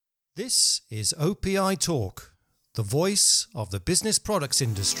This is OPI Talk, the voice of the business products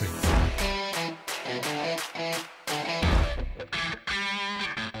industry.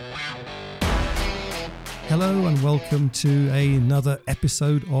 Hello and welcome to another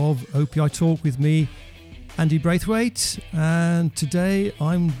episode of OPI Talk with me, Andy Braithwaite. And today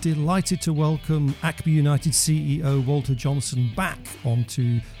I'm delighted to welcome Acme United CEO Walter Johnson back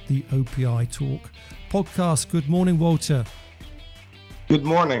onto the OPI Talk podcast. Good morning, Walter. Good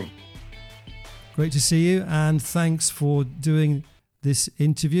morning. Great to see you, and thanks for doing this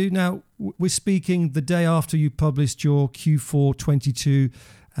interview. Now, we're speaking the day after you published your Q4 22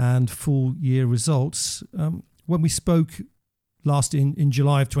 and full year results. When we spoke last in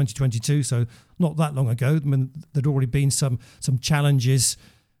July of 2022, so not that long ago, I mean, there'd already been some challenges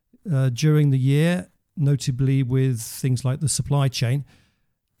during the year, notably with things like the supply chain.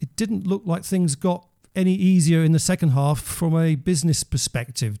 It didn't look like things got any easier in the second half from a business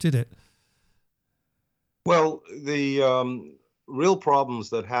perspective, did it? Well, the real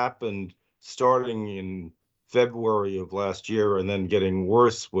problems that happened starting in February of last year and then getting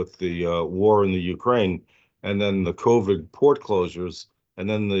worse with the war in the Ukraine and then the COVID port closures and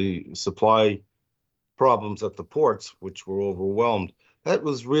then the supply problems at the ports, which were overwhelmed. That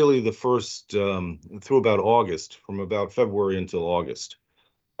was really the first through about August, from about February until August.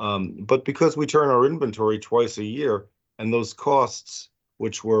 But because we turn our inventory twice a year and those costs,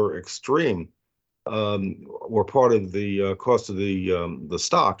 which were extreme, were part of the cost of the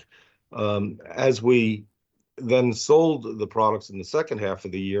stock. As we then sold the products in the second half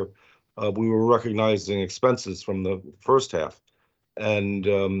of the year, we were recognizing expenses from the first half. And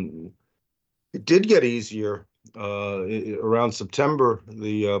it did get easier. Around September,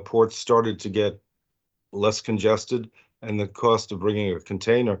 the ports started to get less congested, and the cost of bringing a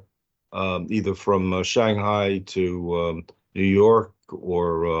container either from Shanghai to New York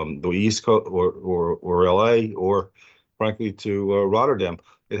or the East Coast or LA or frankly to Rotterdam,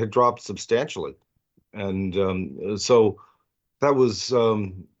 it had dropped substantially. And so that was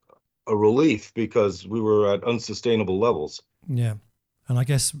a relief because we were at unsustainable levels. Yeah. And I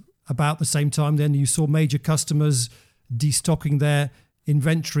guess about the same time then you saw major customers destocking their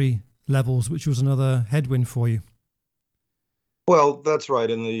inventory levels, which was another headwind for you. Well, that's right.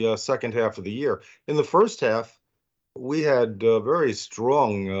 In the second half of the year. In the first half, we had very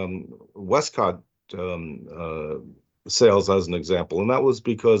strong Westcott sales, as an example, and that was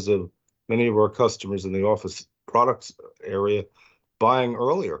because of many of our customers in the office products area buying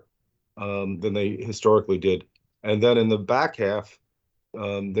earlier than they historically did. And then in the back half,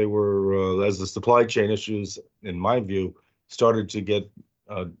 they were, as the supply chain issues, in my view, started to get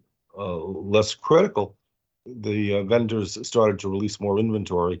less critical, the vendors started to release more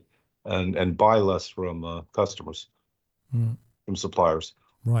inventory and buy less from customers. From suppliers.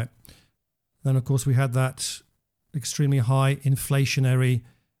 Right. Then, of course, we had that extremely high inflationary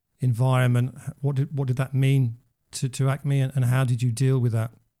environment. What did that mean to Acme, and how did you deal with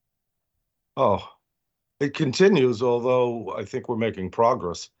that? Oh, it continues, although I think we're making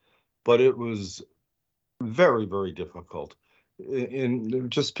progress. But it was very, very difficult.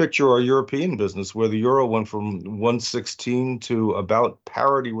 Just picture our European business, where the euro went from 116 to about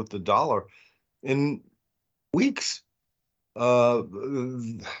parity with the dollar in weeks. We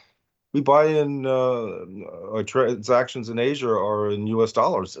buy in our transactions in Asia are in U.S.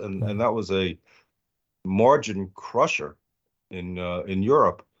 dollars, and that was a margin crusher in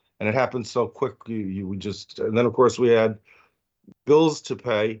Europe, and it happened so quick. And then of course we had bills to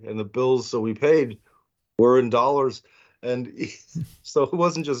pay, and the bills we paid were in dollars, and so it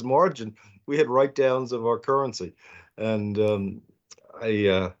wasn't just margin. We had write-downs of our currency, and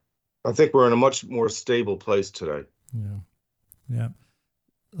I think we're in a much more stable place today. Yeah.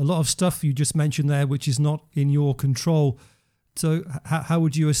 A lot of stuff you just mentioned there, which is not in your control. So how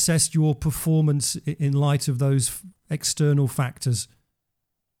would you assess your performance in light of those external factors?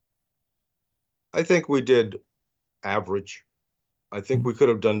 I think we did average. I think we could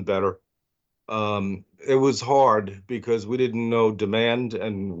have done better. It was hard because we didn't know demand,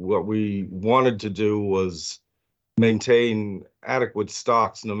 and what we wanted to do was maintain adequate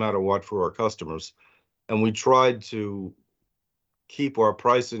stocks no matter what for our customers. And we tried to keep our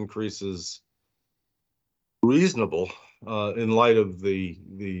price increases reasonable in light of the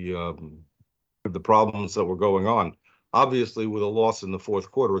problems that were going on. Obviously, with a loss in the fourth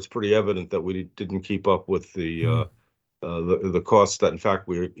quarter, it's pretty evident that we didn't keep up with the costs that, in fact,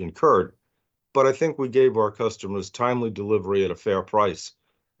 we incurred. But I think we gave our customers timely delivery at a fair price,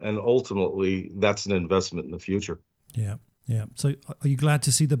 and ultimately, that's an investment in the future. Yeah. So, are you glad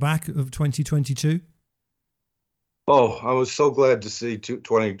to see the back of 2022? Oh, I was so glad to see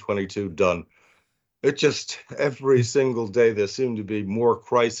 2022 done. It just every single day there seemed to be more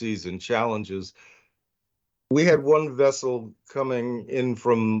crises and challenges. We had one vessel coming in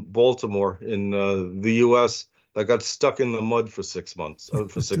from Baltimore in the U.S. that got stuck in the mud for 6 months,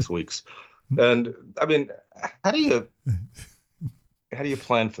 for 6 weeks. And I mean, how do you how do you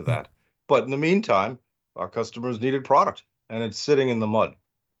plan for that? But in the meantime, our customers needed product, and it's sitting in the mud.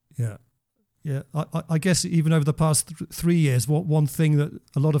 Yeah. Yeah, I guess even over the past 3 years, one thing that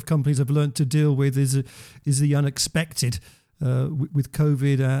a lot of companies have learned to deal with is the unexpected with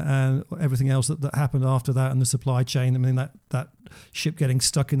COVID and everything else that happened after that and the supply chain. I mean, that ship getting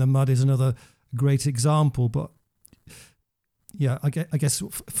stuck in the mud is another great example. But yeah, I guess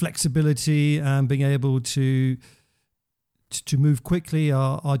flexibility and being able to move quickly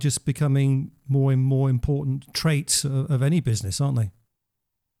are just becoming more and more important traits of any business, aren't they?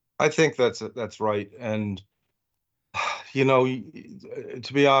 I think that's right. And you know,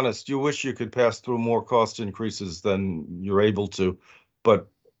 to be honest, you wish you could pass through more cost increases than you're able to. But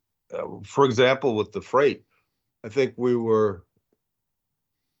for example, with the freight, I think we were,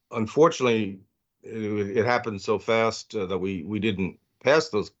 unfortunately, it happened so fast that we didn't pass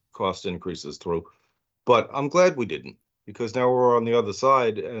those cost increases through. But I'm glad we didn't, because now we're on the other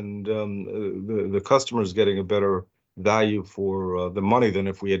side, and the customer's getting a better value for the money than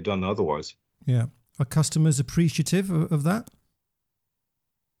if we had done otherwise. Yeah. Are customers appreciative of that?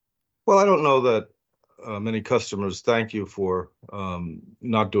 Well, I don't know that many customers thank you for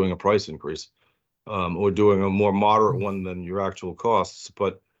not doing a price increase or doing a more moderate one than your actual costs.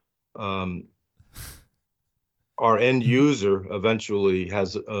 But um, our end user eventually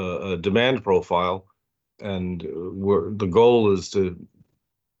has a demand profile, and the goal is to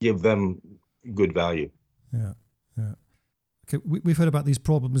give them good value. Yeah, yeah. Okay, we've heard about these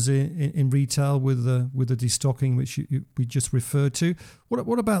problems in retail with the destocking, which we just referred to.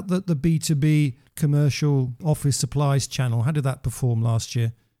 What about the B2B commercial office supplies channel? How did that perform last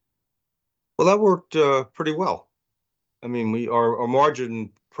year? Well, that worked pretty well. I mean, our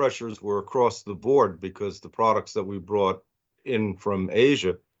margin pressures were across the board because the products that we brought in from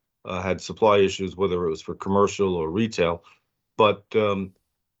Asia had supply issues, whether it was for commercial or retail. But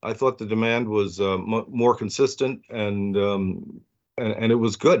I thought the demand was more consistent, and it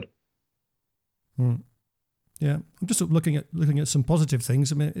was good. Mm. Yeah, I'm just looking at some positive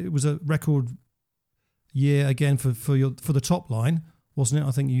things. I mean, it was a record year again for the top line, wasn't it?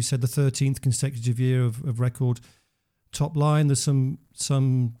 I think you said the 13th consecutive year of record top line. There's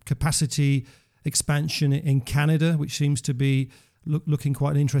some capacity expansion in Canada, which seems to be looking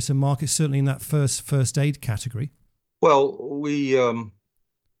quite an interesting market, certainly in that first aid category. Well, we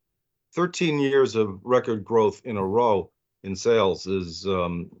 13 years of record growth in a row in sales is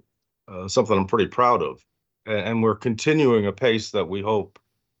something I'm pretty proud of, and we're continuing a pace that we hope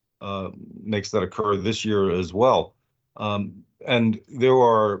makes that occur this year as well. And there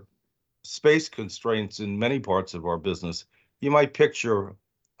are space constraints in many parts of our business. You might picture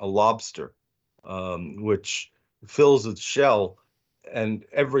a lobster, which fills its shell, and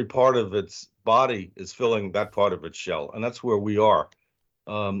every part of its body is filling that part of its shell, and that's where we are.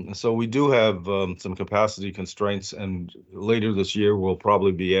 So we do have some capacity constraints, and later this year we'll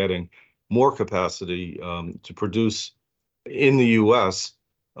probably be adding more capacity to produce in the U.S.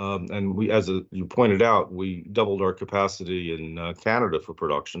 And we, as you pointed out, we doubled our capacity in Canada for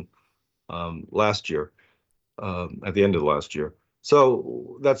production last year, at the end of last year.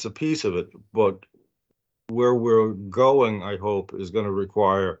 So that's a piece of it, but where we're going, I hope, is going to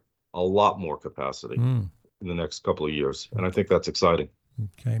require a lot more capacity in the next couple of years, and I think that's exciting.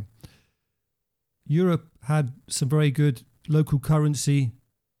 Okay. Europe had some very good local currency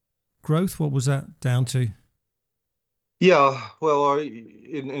growth. What was that down to? Yeah, well,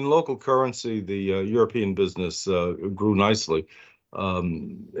 in local currency, the European business grew nicely.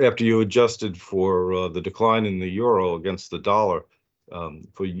 After you adjusted for the decline in the euro against the dollar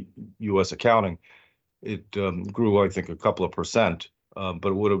for U.S. accounting, it grew, I think, a couple of percent, but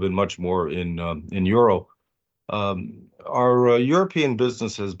it would have been much more in euro. Our European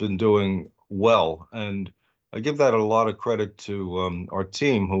business has been doing well, and I give that a lot of credit to our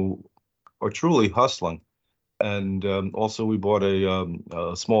team, who are truly hustling. And also, we bought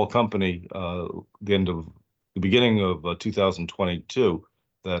a small company the beginning of 2022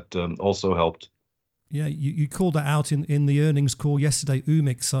 that also helped. Yeah, you called that out in the earnings call yesterday.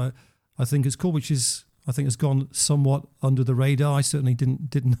 Umix, I think it's called, which has gone somewhat under the radar. I certainly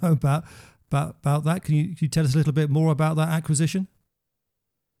didn't know about that. Can you tell us a little bit more about that acquisition?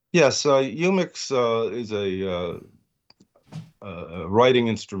 Yes, Umix is a writing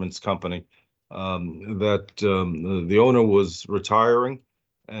instruments company. that the owner was retiring,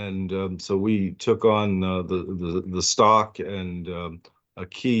 and so we took on the stock and a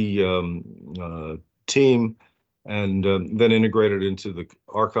key team, and then integrated into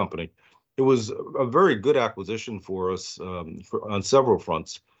our company. It was a very good acquisition for us on several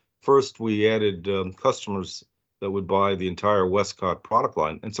fronts. First, we added customers that would buy the entire Westcott product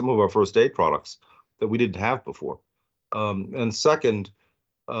line and some of our first aid products that we didn't have before. And second,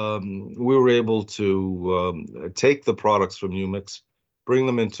 we were able to take the products from Umix, bring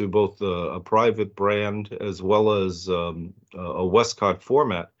them into both a private brand as well as a Westcott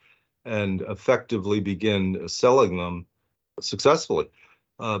format, and effectively begin selling them successfully.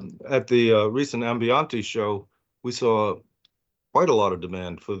 At the recent Ambiente show, we saw quite a lot of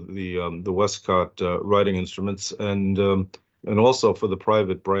demand for the Westcott writing instruments, and also for the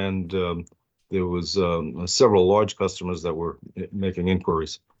private brand. There was several large customers that were making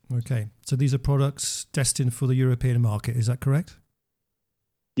inquiries. Okay, so these are products destined for the European market. Is that correct?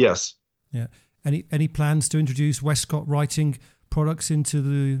 Yes. Yeah. Any plans to introduce Westcott writing products into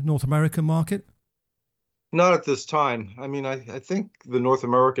the North American market? Not at this time. I mean, I think the North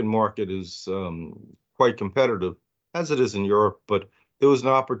American market is quite competitive, as it is in Europe, but there was an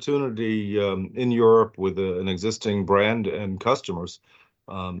opportunity in Europe with an existing brand and customers.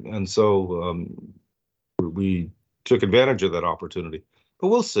 And so we took advantage of that opportunity. But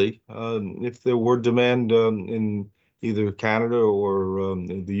we'll see. If there were demand in either Canada or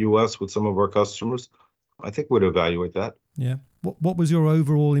the US with some of our customers, I think we'd evaluate that. Yeah. What was your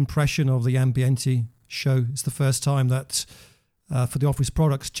overall impression of the Ambiente show? It's the first time that for the Office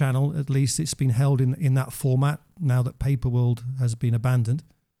Products channel, at least, it's been held in that format now that Paperworld has been abandoned.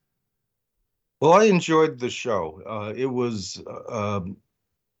 Well, I enjoyed the show. It was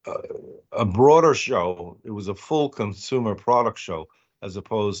a broader show. It was a full consumer product show, as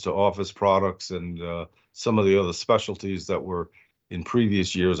opposed to office products and some of the other specialties that were in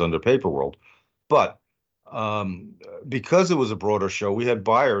previous years under Paperworld. But because it was a broader show, we had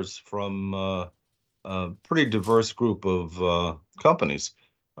buyers from a pretty diverse group of companies.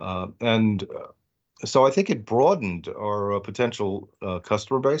 And so I think it broadened our potential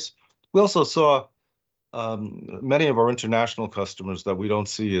customer base. We also saw many of our international customers that we don't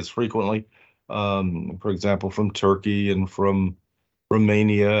see as frequently, for example, from Turkey and from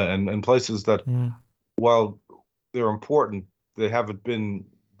Romania and places that, while they're important, they haven't been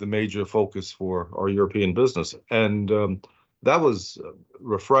the major focus for our European business. And that was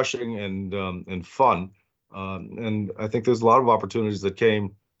refreshing and fun. And I think there's a lot of opportunities that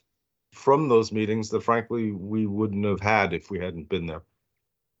came from those meetings that, frankly, we wouldn't have had if we hadn't been there.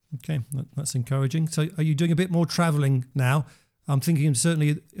 Okay, that's encouraging. So are you doing a bit more traveling now? I'm thinking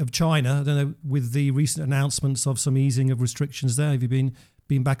certainly of China. I don't know, with the recent announcements of some easing of restrictions there. Have you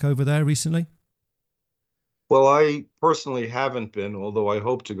been back over there recently? Well, I personally haven't been, although I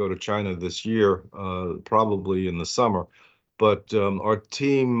hope to go to China this year, probably in the summer. But our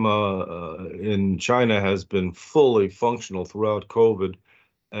team in China has been fully functional throughout COVID.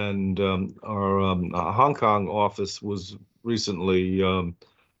 And our Hong Kong office was recently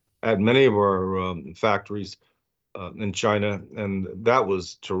at many of our factories in China. And that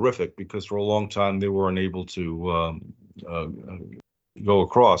was terrific because for a long time they weren't able to go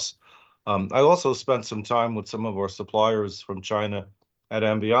across. I also spent some time with some of our suppliers from China at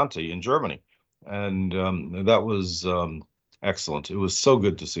Ambiente in Germany. And that was excellent. It was so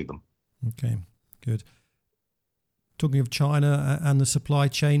good to see them. Okay, good. Talking of China and the supply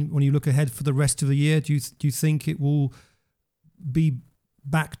chain, when you look ahead for the rest of the year, do you think it will be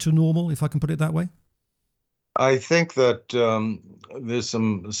back to normal, if I can put it that way? I think that there's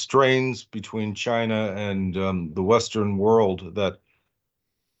some strains between China and the Western world that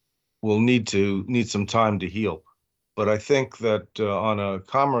will need some time to heal. But I think that on a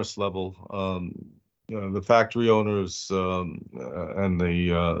commerce level, the factory owners and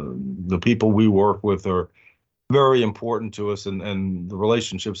the people we work with are very important to us, and the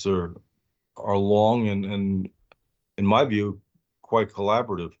relationships are long and in my view quite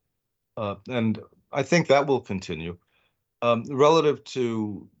collaborative, and I think that will continue. Relative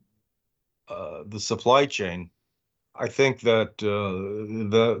to the supply chain, I think that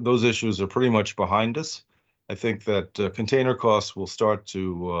those issues are pretty much behind us. I think that container costs will start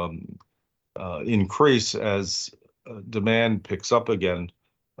to increase as demand picks up again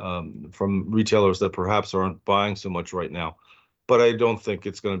from retailers that perhaps aren't buying so much right now. But I don't think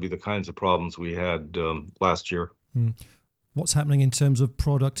it's going to be the kinds of problems we had last year. What's happening in terms of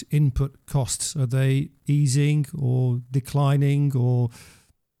product input costs? Are they easing or declining or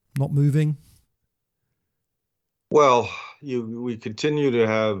not moving? Well, we continue to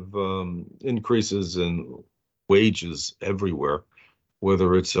have increases in wages everywhere,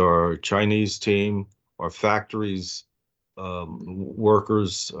 whether it's our Chinese team, our factories,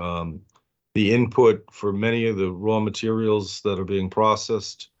 workers, the input for many of the raw materials that are being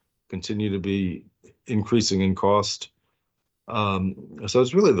processed continue to be increasing in cost. So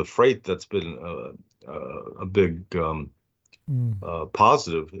it's really the freight that's been a big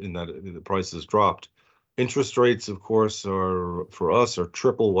positive in that the prices dropped. Interest rates, of course, are for us are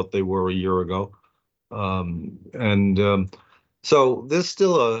triple what they were a year ago. And so there's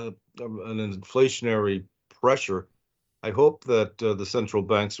still an inflationary pressure. I hope that the central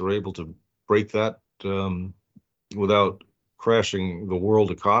banks are able to break that without crashing the world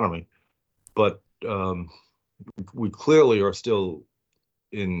economy. But we clearly are still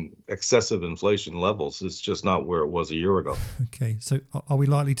in excessive inflation levels. It's just not where it was a year ago. Okay, so are we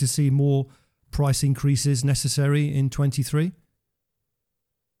likely to see more price increases necessary in 23?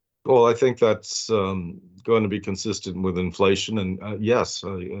 Well, I think that's going to be consistent with inflation. And yes,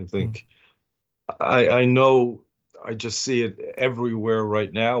 I think I know I just see it everywhere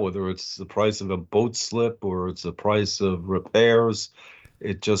right now, whether it's the price of a boat slip or it's the price of repairs.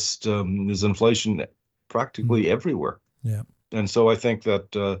 It just is inflation practically everywhere. Yeah. And so I think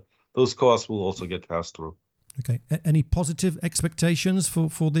that those costs will also get passed through. Okay. Any positive expectations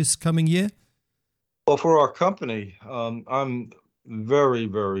for this coming year? Well, for our company, I'm very,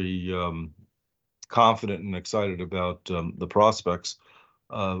 very confident and excited about the prospects.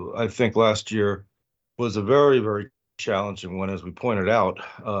 I think last year was a very, very challenging one, as we pointed out,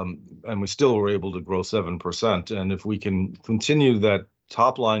 and we still were able to grow 7%. And if we can continue that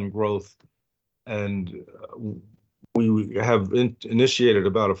top line growth, and we have initiated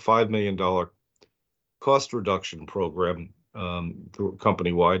about a $5 million cost reduction program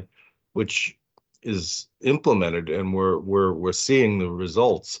company-wide, which is implemented, and we're seeing the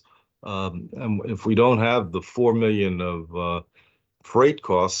results. And if we don't have the 4 million of freight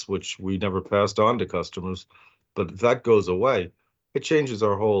costs, which we never passed on to customers, but if that goes away, it changes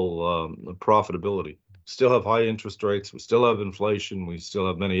our whole profitability. Still have high interest rates, we still have inflation, we still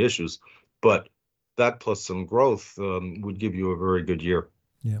have many issues, but that plus some growth would give you a very good year.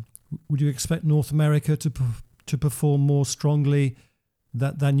 Yeah. Would you expect North America to perform more strongly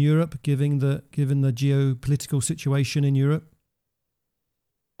than Europe, given the geopolitical situation in Europe?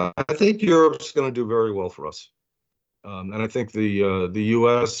 I think Europe's going to do very well for us, and I think the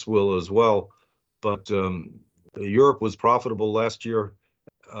U.S. will as well. But Europe was profitable last year,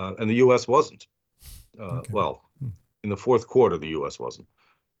 and the U.S. wasn't. Okay. Well, in the fourth quarter, the U.S. wasn't.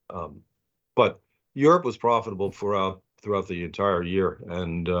 But Europe was profitable throughout the entire year,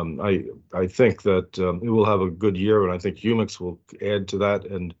 and I think that it will have a good year, and I think Humix will add to that.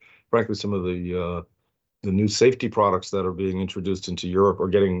 And frankly, some of the new safety products that are being introduced into Europe are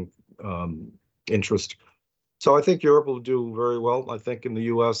getting interest. So I think Europe will do very well. I think in the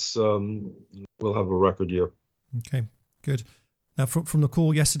U.S. We'll have a record year. Okay, good. Now, from the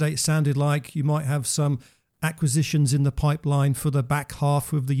call yesterday, it sounded like you might have some acquisitions in the pipeline for the back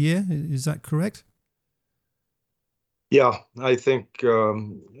half of the year. Is that correct? Yeah, I think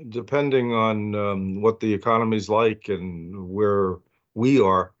depending on what the economy's like and where we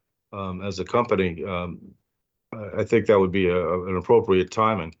are as a company, I think that would be an appropriate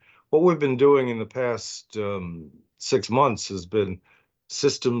timing. What we've been doing in the past 6 months has been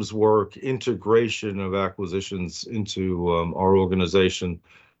systems work, integration of acquisitions into our organization.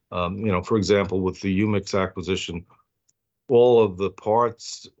 For example, with the Humix acquisition, all of the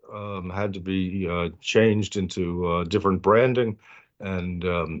parts had to be changed into different branding, and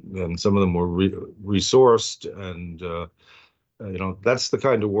some of them were resourced, and that's the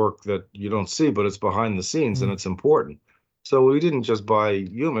kind of work that you don't see, but it's behind the scenes and it's important. So we didn't just buy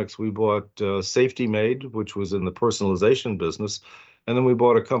Humix, we bought Safety Made, which was in the personalization business, and then we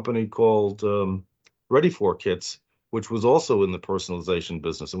bought a company called Ready For Kits, which was also in the personalization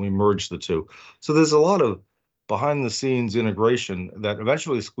business, and we merged the two. So there's a lot of behind the scenes integration that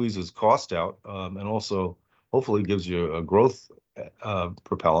eventually squeezes cost out, and also hopefully gives you a growth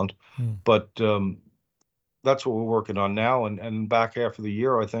propellant. But that's what we're working on now, and back half of the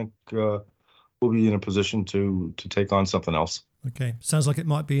year, I think we'll be in a position to take on something else. Okay, sounds like it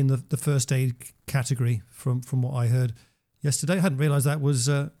might be in the first aid category from what I heard yesterday. I hadn't realised that was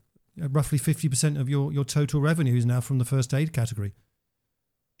roughly 50% of your total revenue is now from the first aid category.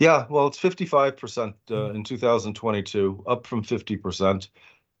 Yeah, well, it's 55% in 2022, up from 50%.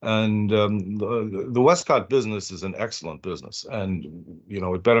 And the Westcott business is an excellent business, and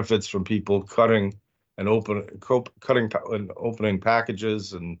it benefits from people cutting and opening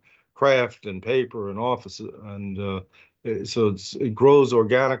packages and craft and paper and office, and so it grows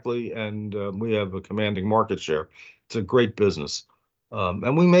organically, and we have a commanding market share. It's a great business,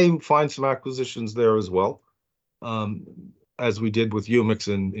 and we may find some acquisitions there as well, as we did with Umix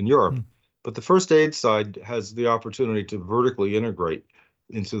in Europe. But the first aid side has the opportunity to vertically integrate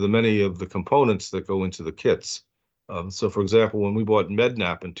into the many of the components that go into the kits. So, for example, when we bought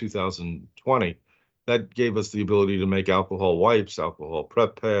Med-Nap in 2020, that gave us the ability to make alcohol wipes, alcohol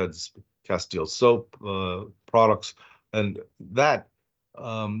prep pads, Castile soap products, and that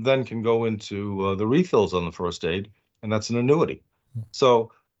then can go into the refills on the first aid, and that's an annuity.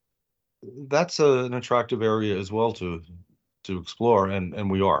 So that's an attractive area as well to explore, and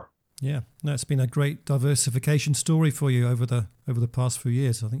we are. Yeah, no, it's been a great diversification story for you over the past few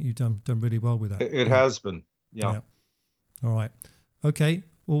years. I think you've done really well with that. It has been, yeah. All right. Okay.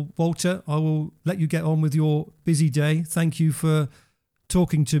 Well, Walter, I will let you get on with your busy day. Thank you for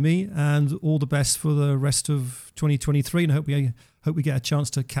talking to me, and all the best for the rest of 2023. And I hope we get a chance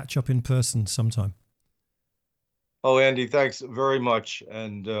to catch up in person sometime. Oh, Andy, thanks very much,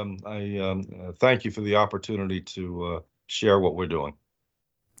 and I thank you for the opportunity to share what we're doing.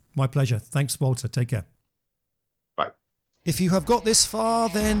 My pleasure. Thanks, Walter. Take care. Bye. If you have got this far,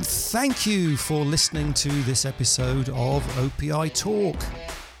 then thank you for listening to this episode of OPI Talk.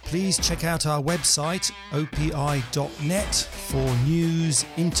 Please check out our website, opi.net, for news,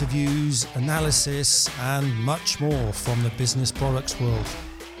 interviews, analysis, and much more from the business products world.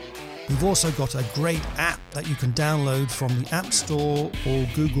 We've also got a great app that you can download from the App Store or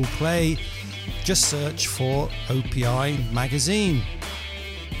Google Play. Just search for OPI Magazine.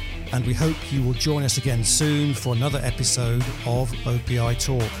 And we hope you will join us again soon for another episode of OPI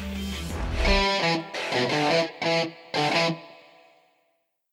Talk.